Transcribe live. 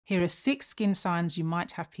Here are 6 skin signs you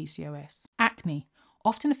might have PCOS. Acne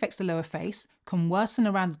often affects the lower face, can worsen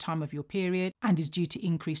around the time of your period, and is due to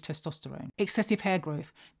increased testosterone. Excessive hair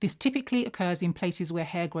growth. This typically occurs in places where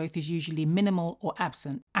hair growth is usually minimal or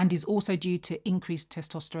absent, and is also due to increased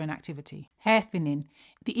testosterone activity. Hair thinning.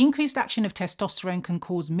 The increased action of testosterone can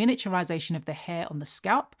cause miniaturization of the hair on the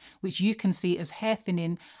scalp, which you can see as hair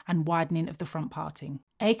thinning and widening of the front parting.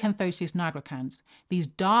 Acanthosis nigricans. These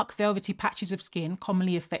dark velvety patches of skin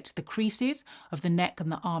commonly affect the creases of the neck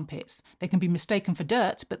and the armpits. They can be mistaken for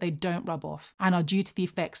dirt, but they don't rub off and are due to the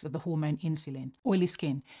effects of the hormone insulin. Oily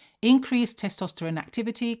skin. Increased testosterone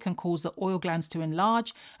activity can cause the oil glands to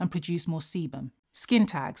enlarge and produce more sebum. Skin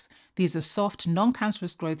tags. These are soft,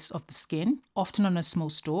 non-cancerous growths of the skin, often on a small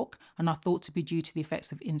stalk, and are thought to be due to the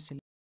effects of insulin.